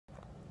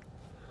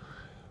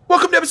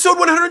Welcome to episode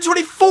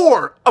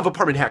 124 of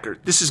Apartment Hacker.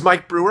 This is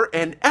Mike Brewer,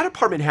 and at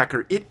Apartment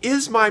Hacker, it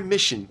is my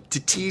mission to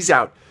tease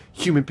out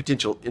human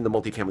potential in the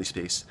multifamily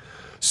space.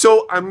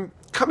 So I'm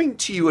coming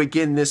to you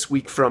again this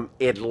week from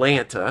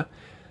Atlanta.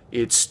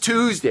 It's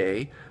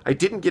Tuesday. I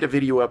didn't get a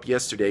video up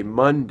yesterday,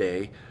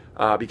 Monday,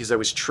 because I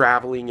was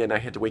traveling and I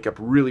had to wake up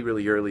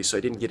really early, so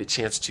I didn't get a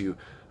chance to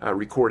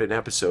record an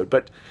episode.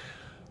 But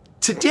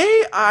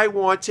today I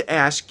want to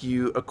ask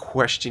you a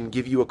question,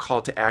 give you a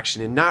call to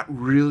action, and not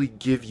really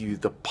give you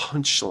the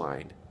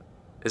punchline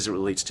as it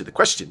relates to the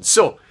question.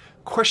 So,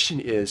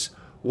 question is,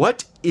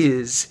 what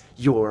is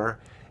your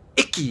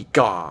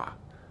Ikigai?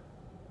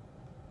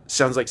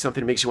 Sounds like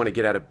something that makes you want to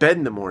get out of bed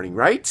in the morning,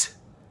 right?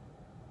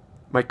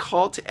 My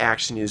call to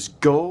action is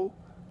go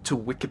to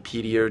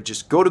Wikipedia, or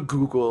just go to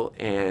Google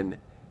and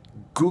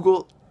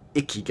Google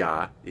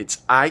Ikigai.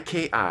 It's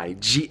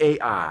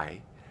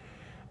I-K-I-G-A-I.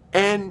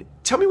 And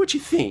tell me what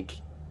you think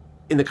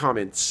in the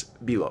comments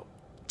below.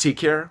 Take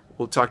care.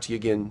 We'll talk to you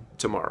again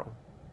tomorrow.